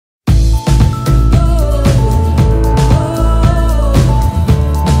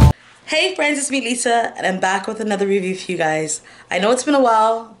friends, it's me Lisa, and I'm back with another review for you guys. I know it's been a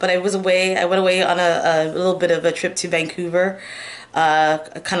while, but I was away. I went away on a little bit of a trip to Vancouver,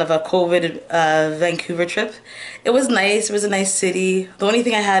 kind of a COVID Vancouver trip. It was nice. It was a nice city. The only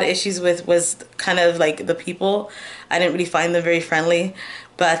thing I had issues with was kind of like the people. I didn't really find them very friendly.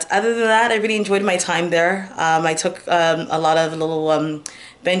 But other than that, I really enjoyed my time there. I took a lot of little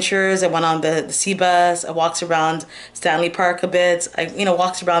ventures. I went on the sea bus. I walked around Stanley Park a bit. I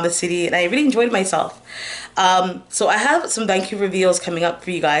walked around the city, and I really enjoyed myself. So I have some Vancouver videos coming up for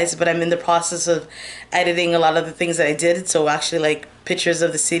you guys, but I'm in the process of editing a lot of the things that I did. So actually, like pictures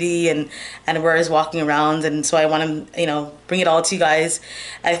of the city and where I was walking around, and so I want to bring it all to you guys.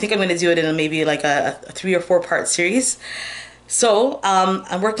 I think I'm going to do it in maybe like a 3 or 4 part series. So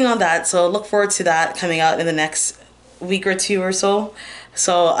I'm working on that, so look forward to that coming out in the next week or 2 or so.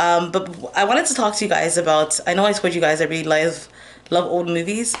 So but I wanted to talk to you guys about, I know I told you guys I really love old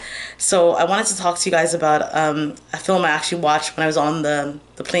movies, so I wanted to talk to you guys about a film I actually watched when I was on the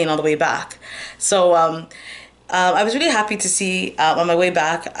plane on the way back. So I was really happy to see on my way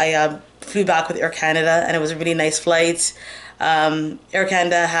back, I flew back with Air Canada, and it was a really nice flight. Air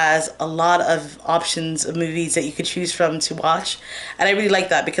Canada has a lot of options of movies that you could choose from to watch, and I really like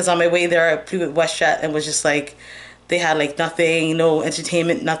that, because on my way there I flew with WestJet and was just like, they had like nothing, no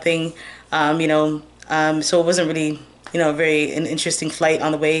entertainment, nothing, so it wasn't really very an interesting flight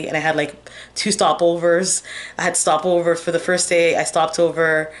on the way. And I had like 2 stopovers. I had stopover for the first day. I stopped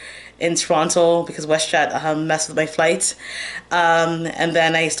over in Toronto because WestJet messed with my flight, and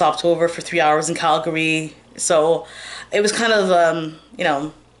then I stopped over for 3 hours in Calgary. So it was kind of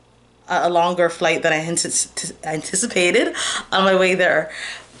a longer flight than I anticipated on my way there.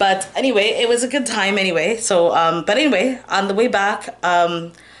 But anyway, it was a good time anyway. So but anyway, on the way back,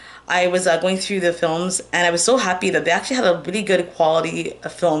 I was going through the films, and I was so happy that they actually had a really good quality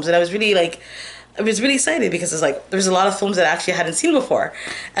of films, and I was really excited, because it's like there's a lot of films that I actually hadn't seen before.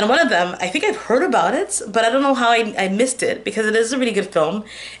 And one of them, I think I've heard about it, but I don't know how I missed it, because it is a really good film.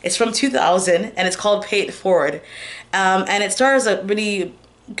 It's from 2000, and it's called Pay It Forward. And it stars a really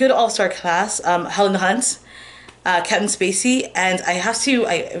good all-star cast, Helen Hunt, Kevin Spacey, and I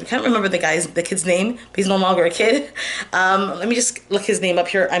can't remember the kid's name, but he's no longer a kid. Let me just look his name up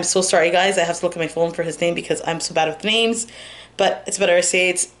here. I'm so sorry, guys. I have to look at my phone for his name because I'm so bad with names. But it's better I say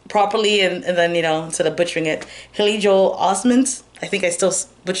it properly, and then, instead of butchering it. Haley Joel Osment. I think I still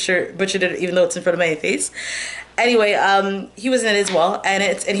butchered it, even though it's in front of my face. Anyway, he was in it as well, and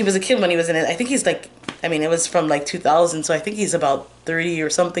he was a kid when he was in it. I think he's like, it was from like 2000, so I think he's about 30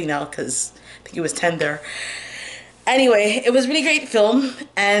 or something now, because I think he was 10 there. Anyway, it was a really great film,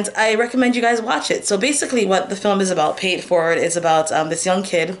 and I recommend you guys watch it. So basically what the film is about, Pay It Forward, is about this young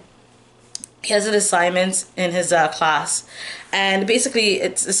kid. He has an assignment in his class, and basically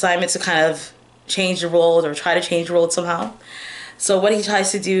it's an assignment to kind of change the world, or try to change the world somehow. So what he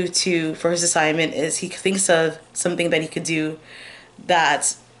tries to do for his assignment is he thinks of something that he could do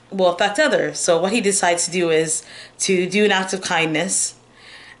that will affect others. So what he decides to do is to do an act of kindness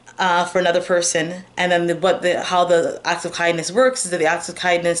for another person, and then how the act of kindness works is that the act of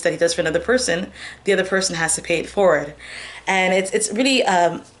kindness that he does for another person, the other person has to pay it forward. And it's really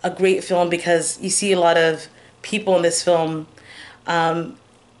a great film, because you see a lot of people in this film,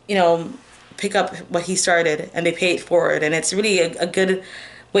 pick up what he started, and they pay it forward, and it's really a good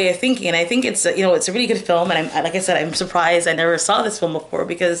way of thinking. And I think it's it's a really good film, and like I said, I'm surprised I never saw this film before,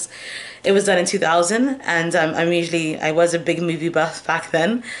 because it was done in 2000, and I was a big movie buff back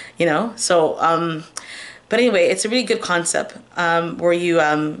then, so but anyway, it's a really good concept, where you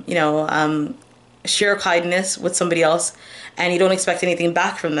share kindness with somebody else, and you don't expect anything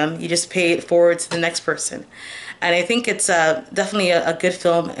back from them. You just pay it forward to the next person. And I think it's definitely a good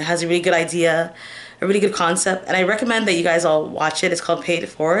film. It has a really good idea, a really good concept, and I recommend that you guys all watch it. It's called Pay It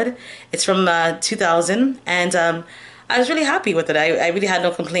Forward. It's from 2000, and I was really happy with it. I really had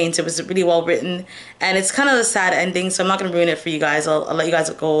no complaints. It was really well written, and it's kind of a sad ending, so I'm not going to ruin it for you guys. I'll let you guys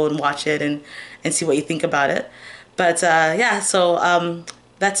go and watch it and see what you think about it. But yeah, so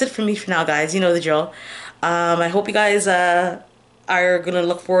that's it for me for now, guys. You know the drill. I hope you guys are going to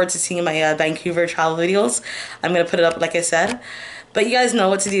look forward to seeing my Vancouver travel videos. I'm going to put it up, like I said. But you guys know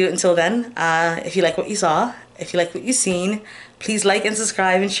what to do until then. If you like what you saw, if you like what you've seen, please like and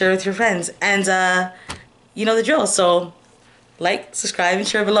subscribe and share with your friends. And you know the drill. So like, subscribe, and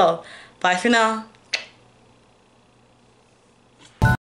share below. Bye for now.